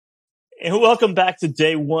And welcome back to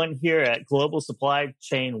day one here at Global Supply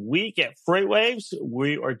Chain Week at FreightWaves.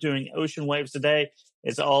 We are doing Ocean Waves today.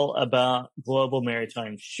 It's all about global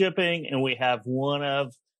maritime shipping, and we have one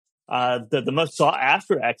of the most sought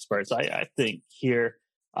after experts, I think, here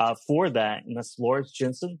for that, and that's Lars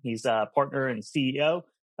Jensen. He's a partner and CEO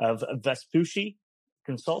of Vespucci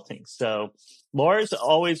Consulting. So, Lars,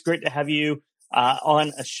 always great to have you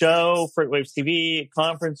on a show, FreightWaves TV,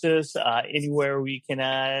 conferences, anywhere we can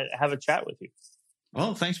have a chat with you.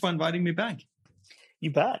 Well, thanks for inviting me back.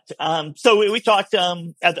 You bet. So we talked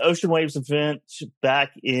at the Ocean Waves event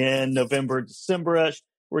back in November, December-ish.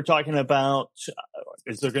 We're talking about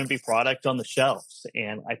is there going to be product on the shelves?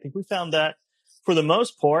 And I think we found that for the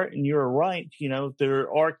most part, and you're right,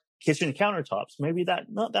 there are kitchen countertops. Maybe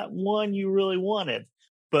not that one you really wanted,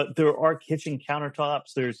 but there are kitchen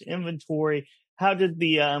countertops. There's inventory. How did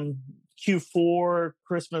the Q4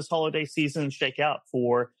 Christmas holiday season shake out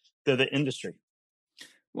for the industry?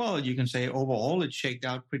 Well, you can say overall it shaked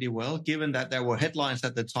out pretty well, given that there were headlines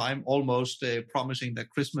at the time almost promising that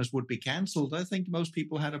Christmas would be canceled. I think most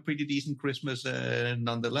people had a pretty decent Christmas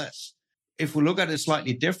nonetheless. If we look at it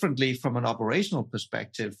slightly differently from an operational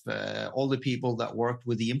perspective, all the people that worked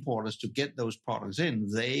with the importers to get those products in,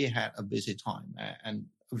 they had a busy time and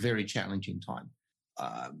a very challenging time.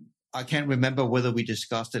 I can't remember whether we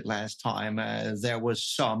discussed it last time. There was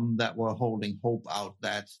some that were holding hope out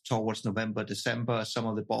that towards November, December, some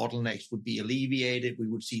of the bottlenecks would be alleviated. We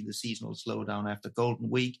would see the seasonal slowdown after Golden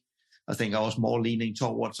Week. I think I was more leaning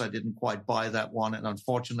towards I didn't quite buy that one. And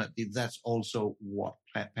unfortunately, that's also what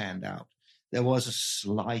panned out. There was a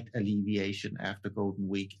slight alleviation after Golden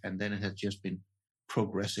Week, and then it has just been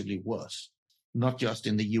progressively worse. Not just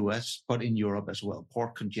in the US, but in Europe as well.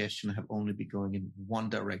 Port congestion have only been going in one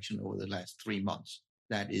direction over the last 3 months.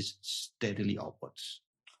 That is steadily upwards.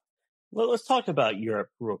 Well, let's talk about Europe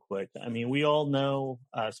real quick. I mean, we all know,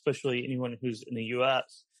 especially anyone who's in the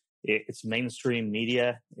US, it's mainstream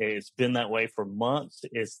media. It's been that way for months.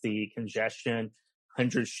 It's the congestion,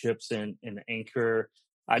 100 ships in anchor,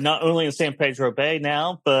 not only in San Pedro Bay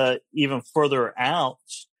now, but even further out,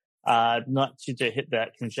 not to hit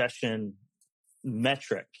that congestion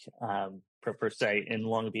metric per se in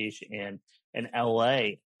Long Beach and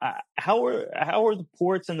LA. How are the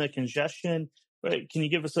ports and the congestion? Can you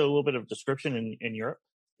give us a little bit of description in Europe?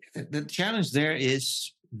 The challenge there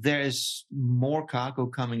is more cargo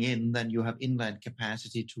coming in than you have inland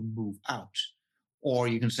capacity to move out. Or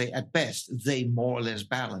you can say at best, they more or less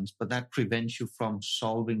balance, but that prevents you from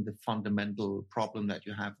solving the fundamental problem that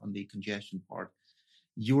you have on the congestion part.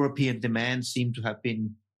 European demand seemed to have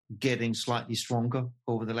been getting slightly stronger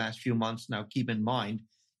over the last few months. Now, keep in mind,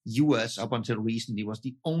 US up until recently was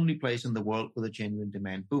the only place in the world with a genuine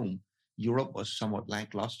demand boom. Europe was somewhat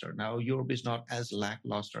lackluster. Now, Europe is not as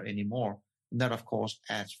lackluster anymore. And that, of course,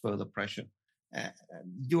 adds further pressure.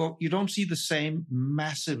 You don't see the same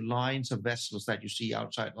massive lines of vessels that you see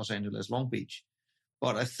outside Los Angeles, Long Beach.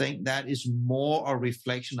 But I think that is more a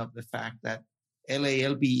reflection of the fact that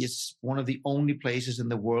LALB is one of the only places in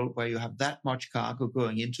the world where you have that much cargo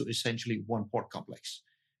going into essentially one port complex.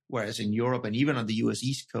 Whereas in Europe and even on the US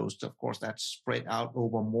East Coast, of course, that's spread out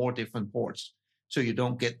over more different ports. So you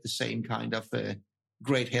don't get the same kind of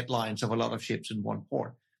great headlines of a lot of ships in one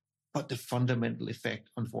port. But the fundamental effect,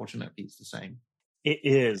 unfortunately, is the same. It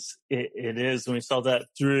is. It is. And we saw that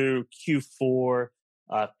through Q4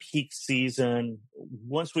 peak season.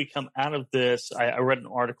 Once we come out of this, I read an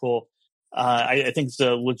article. I think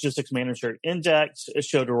the Logistics Manager Index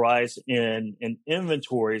showed a rise in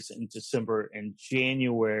inventories in December and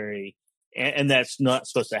January. And that's not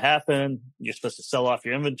supposed to happen. You're supposed to sell off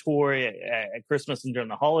your inventory at Christmas and during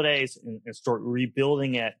the holidays and start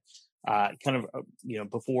rebuilding it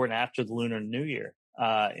before and after the Lunar New Year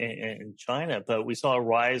in China. But we saw a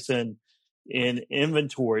rise in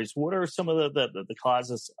inventories. What are some of the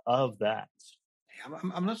causes of that?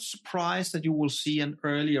 I'm not surprised that you will see an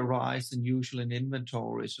earlier rise than usual in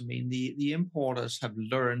inventories. I mean, the importers have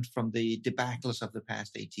learned from the debacles of the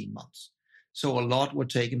past 18 months. So a lot were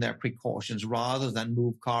taking their precautions rather than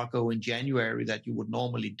move cargo in January that you would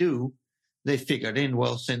normally do. They figured in,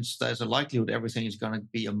 well, since there's a likelihood everything is going to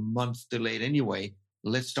be a month delayed anyway,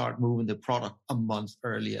 let's start moving the product a month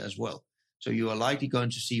earlier as well. So you are likely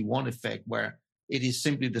going to see one effect where it is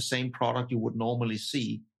simply the same product you would normally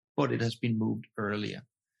see, but it has been moved earlier.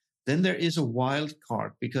 Then there is a wild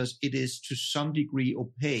card because it is to some degree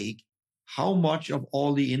opaque how much of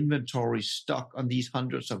all the inventory stuck on these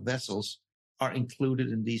hundreds of vessels are included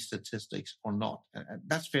in these statistics or not. And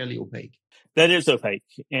that's fairly opaque. That is opaque,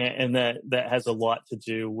 and that has a lot to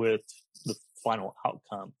do with the final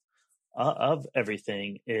outcome of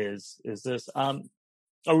everything is this.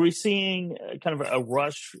 Are we seeing kind of a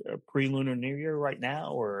rush pre-Lunar New Year right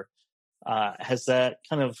now, or has that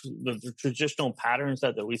kind of the traditional patterns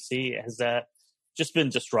that we see, has that just been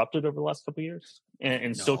disrupted over the last couple of years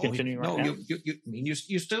and still No, continuing right no, now?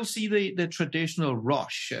 you still see the traditional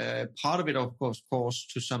rush. Part of it, of course,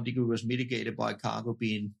 to some degree was mitigated by cargo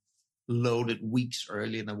being loaded weeks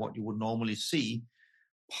earlier than what you would normally see.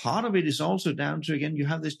 Part of it is also down to, again, you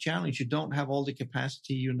have this challenge. You don't have all the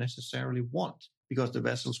capacity you necessarily want because the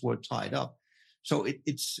vessels were tied up. So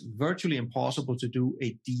it's virtually impossible to do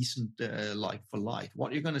a decent like for like.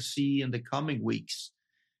 What you're going to see in the coming weeks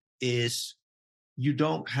is you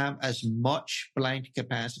don't have as much blank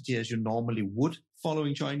capacity as you normally would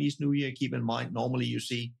following Chinese New Year. Keep in mind, normally you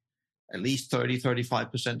see at least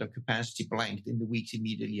 35% of capacity blanked in the weeks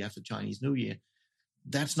immediately after Chinese New Year.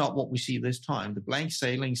 That's not what we see this time. The blank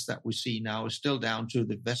sailings that we see now is still down to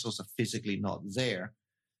the vessels are physically not there.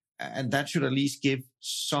 And that should at least give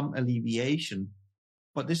some alleviation.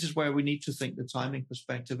 But this is where we need to think the timing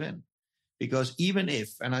perspective in. Because even if,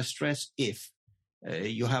 and I stress if,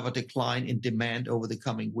 you have a decline in demand over the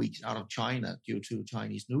coming weeks out of China due to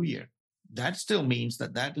Chinese New Year, that still means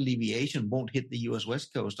that alleviation won't hit the US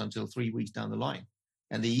West Coast until 3 weeks down the line,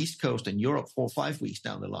 and the East Coast and Europe 4 or 5 weeks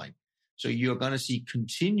down the line. So you're going to see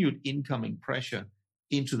continued incoming pressure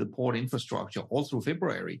into the port infrastructure all through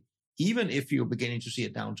February, even if you're beginning to see a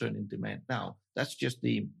downturn in demand now. That's just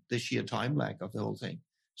the sheer time lag of the whole thing.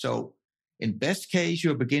 So in best case,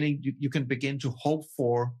 you can begin to hope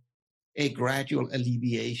for a gradual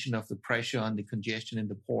alleviation of the pressure on the congestion in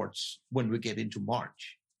the ports when we get into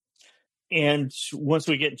March. And once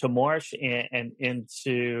we get into March and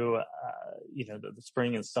into the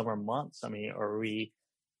spring and summer months, I mean,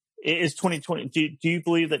 is 2020? Do you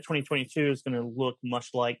believe that 2022 is going to look much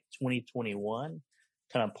like 2021,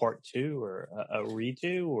 kind of part two or a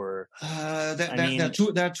redo? Or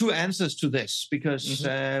there are two answers to this, because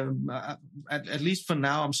at least for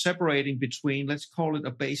now, I'm separating between, let's call it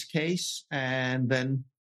a base case and then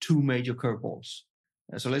two major curveballs.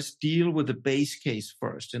 So let's deal with the base case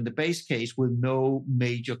first. In the base case, with no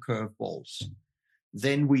major curveballs,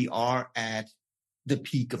 then we are at the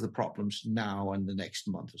peak of the problems now and the next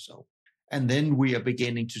month or so. And then we are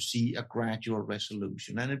beginning to see a gradual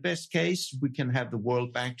resolution. And in best case, we can have the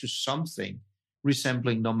world back to something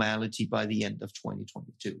resembling normality by the end of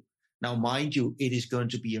 2022. Now, mind you, it is going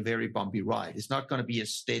to be a very bumpy ride. It's not going to be a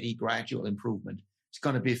steady, gradual improvement. It's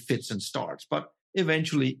going to be fits and starts, but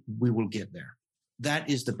eventually we will get there.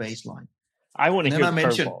 That is the baseline. I want to hear the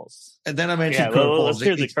curveballs. And then I mentioned curveballs. Well, let's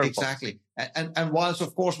hear the curveballs. Exactly. And whilst,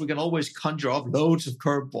 of course, we can always conjure up loads of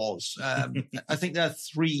curveballs, I think there are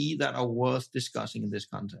three that are worth discussing in this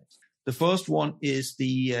context. The first one is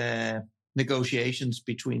the negotiations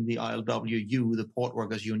between the ILWU, the Port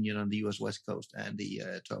Workers Union on the US West Coast, and the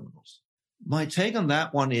terminals. My take on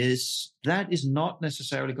that one is that is not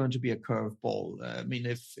necessarily going to be a curveball. I mean,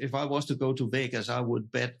 if I was to go to Vegas, I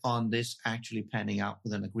would bet on this actually panning out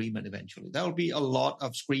with an agreement eventually. There will be a lot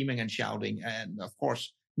of screaming and shouting and, of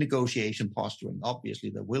course, negotiation posturing. Obviously,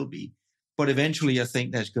 there will be. But eventually, I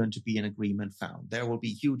think there's going to be an agreement found. There will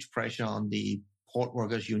be huge pressure on the Port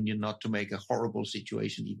Workers Union not to make a horrible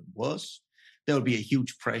situation even worse. There will be a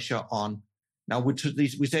huge pressure on. Now, we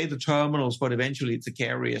say the terminals, but eventually it's the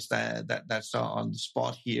carriers that's on the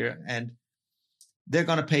spot here, and they're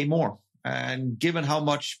going to pay more. And given how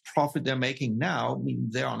much profit they're making now, I mean,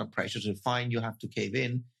 they're under pressure to fine, you have to cave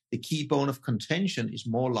in. The key bone of contention is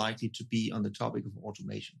more likely to be on the topic of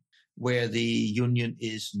automation, where the union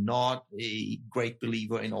is not a great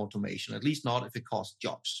believer in automation, at least not if it costs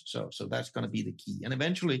jobs. So that's going to be the key. And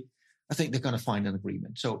eventually, I think they're going to find an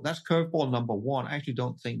agreement. So that's curveball number one. I actually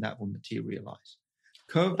don't think that will materialize.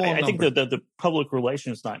 I think that the public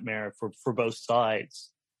relations nightmare for both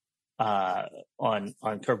sides on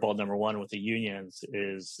curveball number one with the unions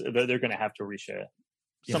is they're going to have to reach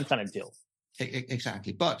some kind of deal.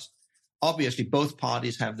 Exactly. But obviously, both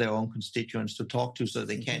parties have their own constituents to talk to, so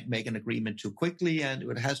they can't make an agreement too quickly. And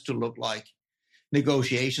it has to look like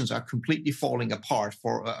negotiations are completely falling apart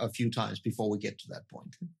for a few times before we get to that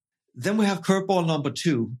point. Then we have curveball number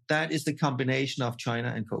two. That is the combination of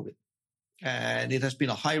China and COVID. And it has been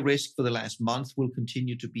a high risk for the last month, will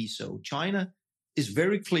continue to be so. China is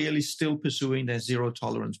very clearly still pursuing their zero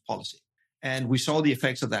tolerance policy. And we saw the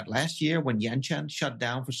effects of that last year when Yantian shut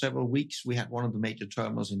down for several weeks. We had one of the major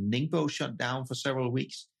terminals in Ningbo shut down for several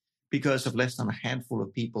weeks because of less than a handful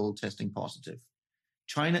of people testing positive.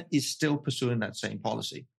 China is still pursuing that same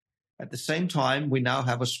policy. At the same time, we now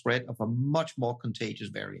have a spread of a much more contagious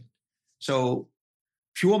variant. So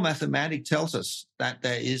pure mathematics tells us that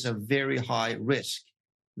there is a very high risk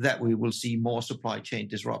that we will see more supply chain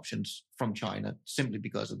disruptions from China simply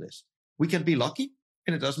because of this. We can be lucky,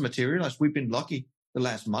 and it doesn't materialize. We've been lucky the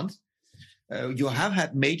last month. You have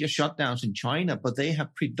had major shutdowns in China, but they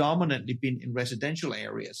have predominantly been in residential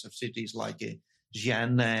areas of cities like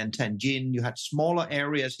Xi'an and Tianjin. You had smaller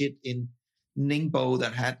areas hit in Ningbo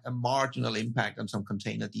that had a marginal impact on some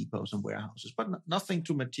container depots and warehouses, but nothing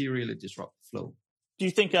to materially disrupt the flow. Do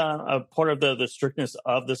you think a part of the strictness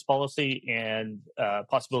of this policy and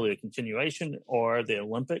possibility of continuation or the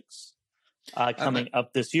Olympics coming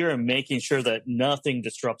up this year and making sure that nothing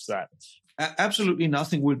disrupts that? Absolutely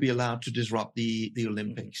nothing will be allowed to disrupt the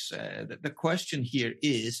Olympics. The question here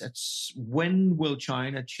is, when will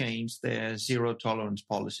China change their zero tolerance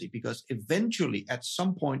policy? Because eventually, at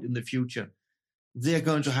some point in the future, they're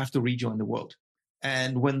going to have to rejoin the world.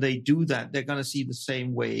 And when they do that, they're going to see the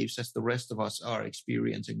same waves as the rest of us are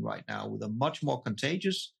experiencing right now, with a much more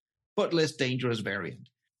contagious but less dangerous variant.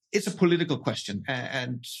 It's a political question,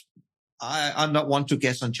 and I'm not one to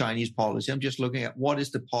guess on Chinese policy. I'm just looking at what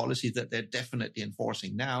is the policy that they're definitely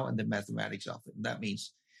enforcing now and the mathematics of it. And that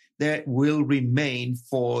means there will remain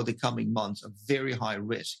for the coming months a very high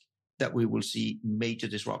risk that we will see major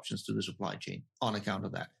disruptions to the supply chain on account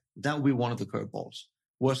of that. That will be one of the curveballs.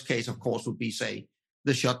 Worst case, of course, would be, say,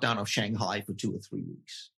 the shutdown of Shanghai for 2 or 3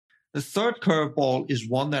 weeks. The third curveball is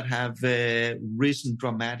one that have risen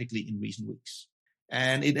dramatically in recent weeks.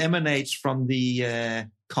 And it emanates from the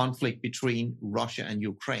conflict between Russia and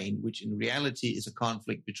Ukraine, which in reality is a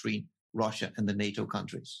conflict between Russia and the NATO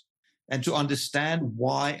countries. And to understand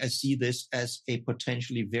why I see this as a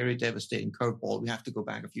potentially very devastating curveball, we have to go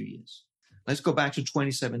back a few years. Let's go back to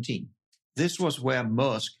 2017. This was where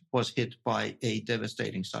Maersk was hit by a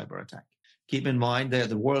devastating cyber attack. Keep in mind, they're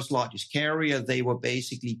the world's largest carrier. They were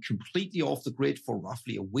basically completely off the grid for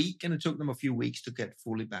roughly a week, and it took them a few weeks to get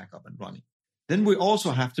fully back up and running. Then we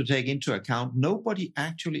also have to take into account nobody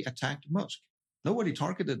actually attacked Maersk. Nobody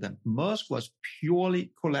targeted them. Maersk was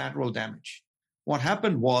purely collateral damage. What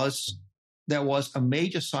happened was there was a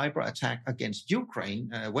major cyber attack against Ukraine.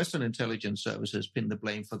 Western intelligence services pinned the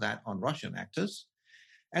blame for that on Russian actors.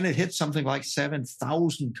 And it hit something like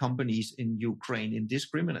 7,000 companies in Ukraine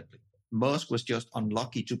indiscriminately. Maersk was just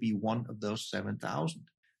unlucky to be one of those 7,000.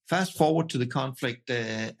 Fast forward to the conflict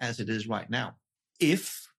as it is right now.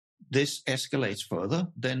 If this escalates further,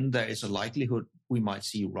 then there is a likelihood we might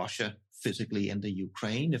see Russia physically enter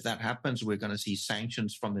Ukraine. If that happens, we're going to see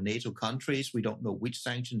sanctions from the NATO countries. We don't know which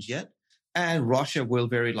sanctions yet. And Russia will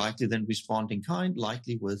very likely then respond in kind,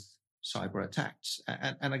 likely with cyber attacks.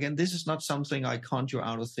 And again, this is not something I conjure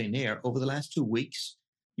out of thin air. Over the last 2 weeks,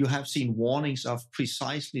 you have seen warnings of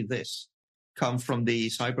precisely this come from the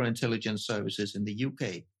cyber intelligence services in the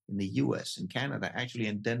UK, in the US, in Canada, actually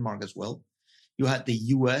in Denmark as well. You had the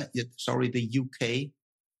UK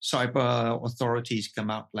cyber authorities come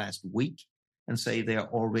out last week and say they are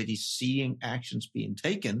already seeing actions being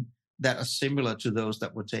taken that are similar to those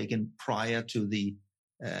that were taken prior to the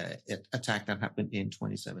attack that happened in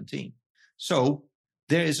 2017. So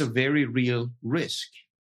there is a very real risk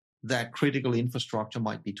that critical infrastructure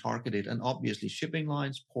might be targeted. And obviously shipping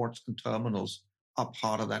lines, ports, and terminals are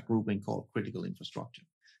part of that grouping called critical infrastructure.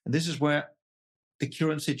 And this is where the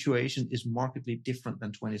current situation is markedly different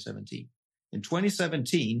than 2017. In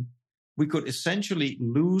 2017, we could essentially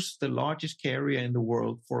lose the largest carrier in the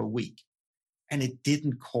world for a week. And it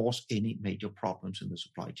didn't cause any major problems in the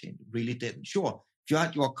supply chain. It really didn't. Sure, if you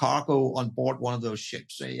had your cargo on board one of those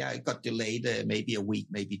ships, it got delayed maybe a week,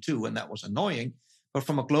 maybe 2, and that was annoying. But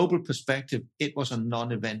from a global perspective, it was a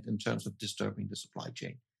non-event in terms of disturbing the supply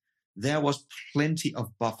chain. There was plenty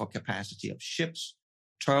of buffer capacity of ships,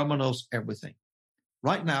 terminals, everything.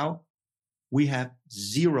 Right now, we have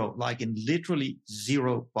zero, like in literally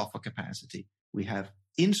zero buffer capacity. We have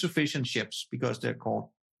insufficient ships because they're caught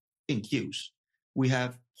in queues. We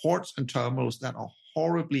have ports and terminals that are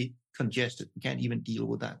horribly congested. We can't even deal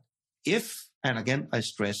with that. If, and again, I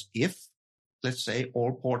stress if, let's say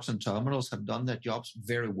all ports and terminals have done their jobs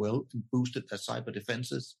very well and boosted their cyber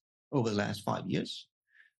defenses over the last 5 years,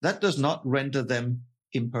 that does not render them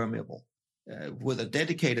impermeable. With a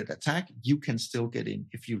dedicated attack, you can still get in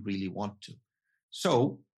if you really want to.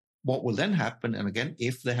 So what will then happen, and again,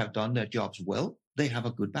 if they have done their jobs well, they have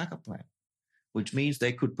a good backup plan, which means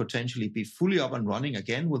they could potentially be fully up and running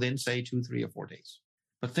again within, say, 2, 3, or 4 days.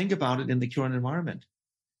 But think about it in the current environment.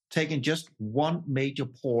 Taking just one major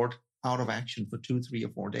port out of action for 2, 3, or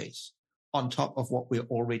 4 days, on top of what we're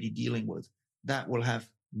already dealing with, that will have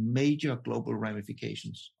major global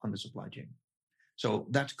ramifications on the supply chain. So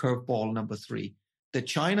that's curveball number 3. The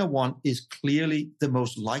China one is clearly the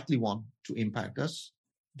most likely one to impact us.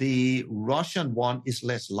 The Russian one is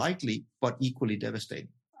less likely, but equally devastating.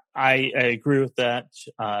 I agree with that.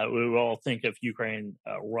 We all think of Ukraine,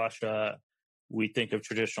 Russia. We think of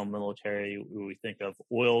traditional military. We think of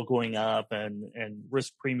oil going up and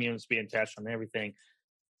risk premiums being attached on everything.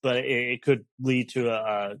 But it could lead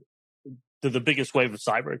to the biggest wave of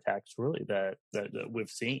cyber attacks, really, that we've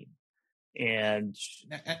seen. And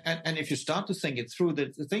if you start to think it through,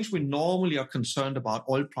 the things we normally are concerned about,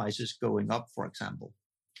 oil prices going up, for example.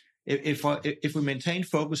 If we maintain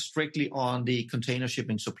focus strictly on the container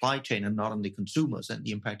shipping supply chain and not on the consumers and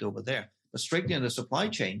the impact over there, but strictly on the supply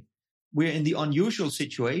chain, we're in the unusual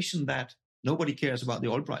situation that nobody cares about the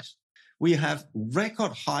oil price. We have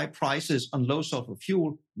record high prices on low sulfur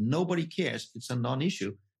fuel. Nobody cares. It's a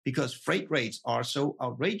non-issue because freight rates are so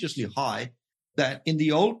outrageously high that in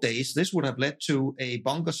the old days, this would have led to a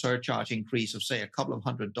bunker surcharge increase of, say, a couple of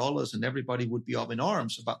 $100, and everybody would be up in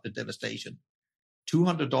arms about the devastation.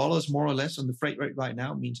 $200 more or less on the freight rate right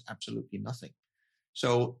now means absolutely nothing.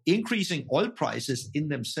 So increasing oil prices in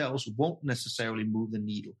themselves won't necessarily move the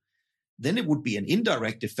needle. Then it would be an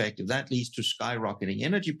indirect effect if that leads to skyrocketing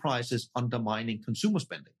energy prices, undermining consumer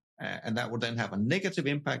spending. And that would then have a negative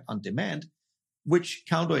impact on demand, which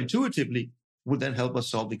counterintuitively would then help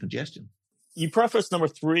us solve the congestion. You preface number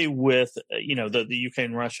 3 with, the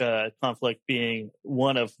Ukraine-Russia conflict being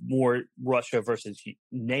one of more Russia versus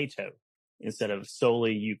NATO instead of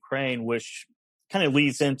solely Ukraine, which kind of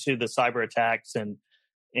leads into the cyber attacks and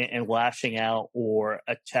lashing out or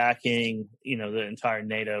attacking, the entire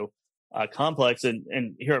NATO complex.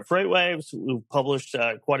 And here at FreightWaves, we've published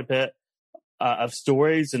quite a bit of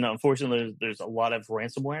stories. And unfortunately, there's a lot of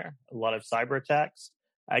ransomware, a lot of cyber attacks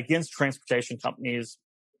against transportation companies.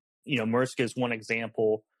 Maersk is one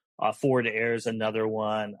example. Forward Air is another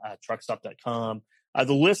one. Truckstop.com.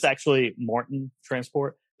 The list actually, Martin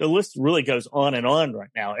Transport, the list really goes on and on right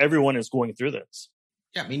now. Everyone is going through this.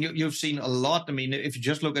 Yeah, I mean, you've seen a lot. I mean, if you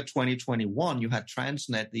just look at 2021, you had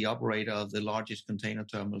Transnet, the operator of the largest container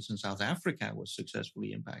terminals in South Africa, was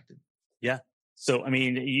successfully impacted. Yeah. So, I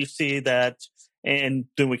mean, you see that, and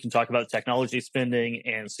then we can talk about technology spending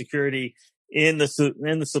and security in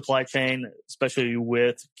the supply chain, especially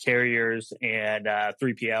with carriers and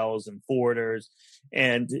 3PLs and forwarders.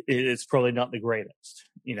 And it's probably not the greatest.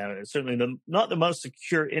 It's certainly not the most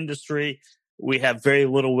secure industry. We have very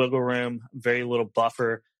little wiggle room, very little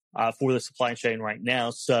buffer for the supply chain right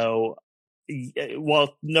now. So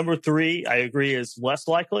while number 3, I agree, is less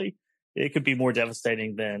likely, it could be more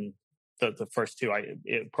devastating than the first 2.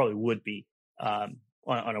 It probably would be on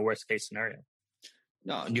a worst case scenario.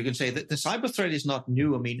 No, and you can say that the cyber threat is not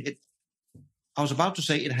new. I mean, I was about to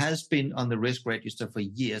say it has been on the risk register for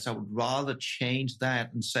years. I would rather change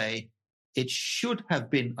that and say it should have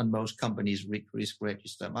been on most companies' risk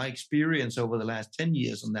register. My experience over the last 10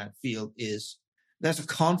 years on that field is there's a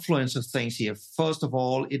confluence of things here. First of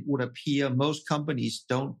all, it would appear most companies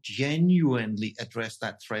don't genuinely address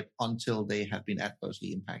that threat until they have been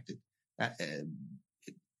adversely impacted.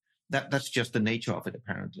 That's just the nature of it,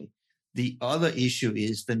 apparently. The other issue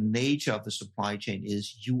is the nature of the supply chain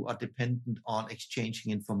is you are dependent on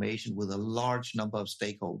exchanging information with a large number of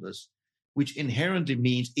stakeholders, which inherently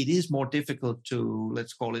means it is more difficult to,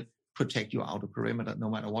 let's call it, protect your outer perimeter no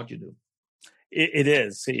matter what you do. It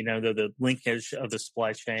is, the linkage of the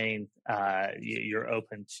supply chain, you're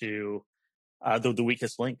open to the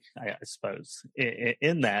weakest link, I suppose,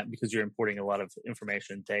 in that, because you're importing a lot of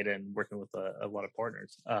information, data, and working with a lot of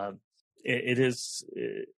partners. It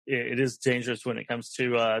is dangerous when it comes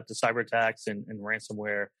to cyber attacks and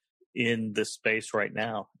ransomware in this space right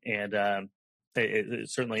now, and it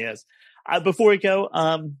certainly is. Before we go,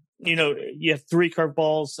 you have 3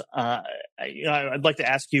 curveballs. I'd like to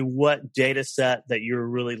ask you what data set that you're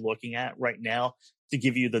really looking at right now to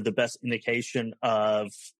give you the best indication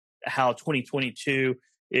of how 2022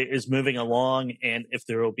 is moving along, and if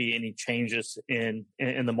there will be any changes in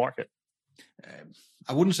the market.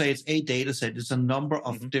 I wouldn't say it's a data set. It's a number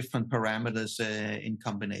of different parameters in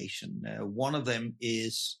combination. One of them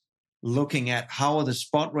is looking at how are the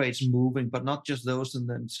spot rates moving, but not just those in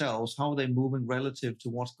themselves. How are they moving relative to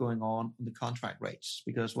what's going on in the contract rates?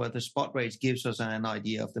 Because where the spot rates gives us an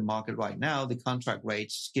idea of the market right now, the contract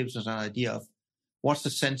rates gives us an idea of what's the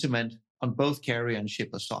sentiment on both carrier and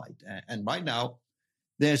shipper side. And right now,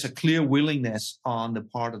 there's a clear willingness on the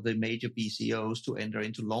part of the major BCOs to enter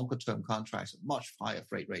into longer-term contracts at much higher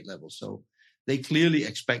freight rate levels. So they clearly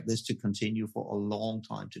expect this to continue for a long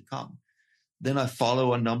time to come. Then I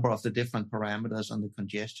follow a number of the different parameters on the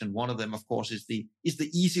congestion. One of them, of course, is the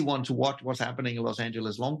easy one to watch, what's happening in Los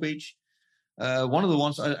Angeles, Long Beach. One of the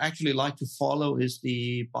ones I actually like to follow is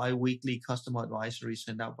the bi-weekly customer advisory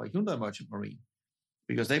sent out by Hyundai Merchant Marine,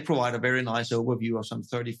 because they provide a very nice overview of some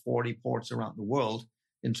 30, 40 ports around the world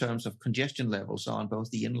in terms of congestion levels on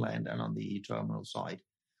both the inland and on the terminal side.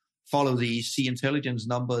 Follow the sea intelligence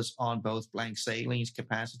numbers on both blank sailings,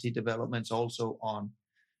 capacity developments, also on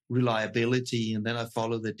reliability. And then I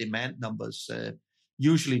follow the demand numbers,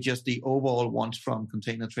 usually just the overall ones from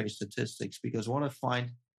container trade statistics, because what I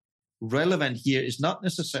find relevant here is not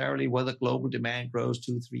necessarily whether global demand grows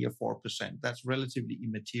 2, 3, or 4%. That's relatively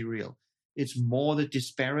immaterial. It's more the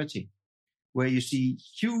disparity, where you see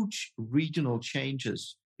huge regional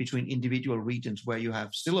changes between individual regions, where you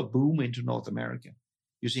have still a boom into North America.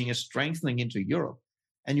 You're seeing a strengthening into Europe,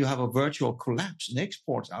 and you have a virtual collapse in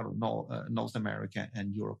exports out of North America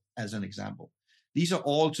and Europe, as an example. These are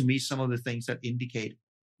all, to me, some of the things that indicate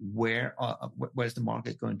where's the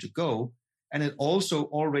market going to go. And it also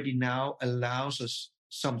already now allows us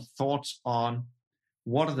some thoughts on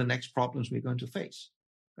what are the next problems we're going to face.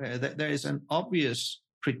 There is an obvious,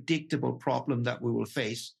 predictable problem that we will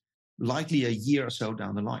face likely a year or so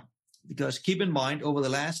down the line. Because keep in mind, over the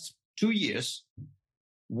last 2 years,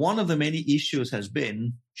 one of the many issues has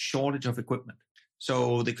been shortage of equipment.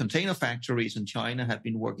 So the container factories in China have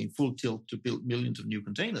been working full tilt to build millions of new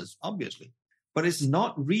containers, obviously. But it's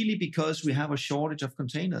not really because we have a shortage of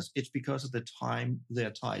containers. It's because of the time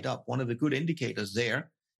they're tied up. One of the good indicators there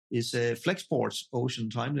is Flexport's ocean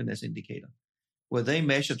timeliness indicator, where they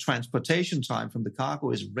measure transportation time from the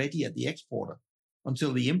cargo is ready at the exporter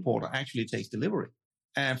until the importer actually takes delivery.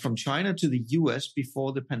 And from China to the US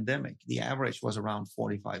before the pandemic, the average was around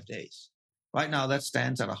 45 days. Right now, that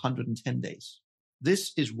stands at 110 days.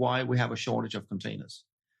 This is why we have a shortage of containers.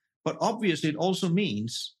 But obviously, it also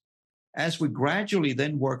means as we gradually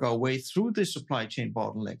then work our way through the supply chain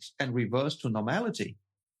bottlenecks and reverse to normality,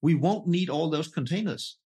 we won't need all those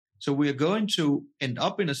containers. So we are going to end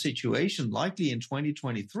up in a situation likely in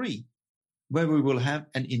 2023 where we will have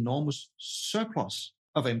an enormous surplus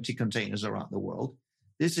of empty containers around the world.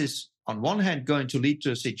 This is, on one hand, going to lead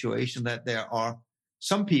to a situation that there are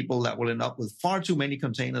some people that will end up with far too many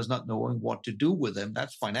containers, not knowing what to do with them.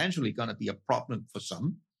 That's financially going to be a problem for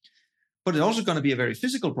some. But it's also going to be a very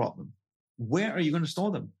physical problem. Where are you going to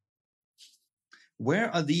store them? Where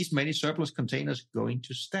are these many surplus containers going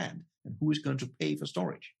to stand? And who is going to pay for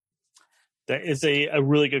storage? That is a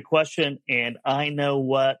really good question. And I know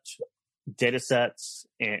what data sets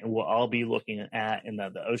and what I'll be looking at in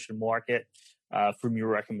the ocean market from your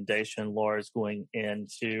recommendation, Lars, going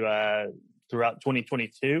into throughout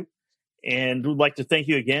 2022. And we'd like to thank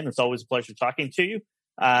you again. It's always a pleasure talking to you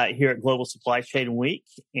here at Global Supply Chain Week.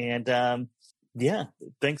 And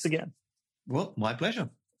thanks again. Well, my pleasure.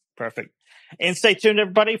 Perfect. And stay tuned,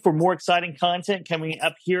 everybody, for more exciting content coming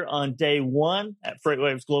up here on day one at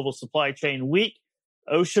FreightWaves Global Supply Chain Week,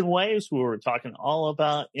 Ocean Waves, where we're talking all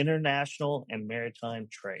about international and maritime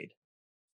trade.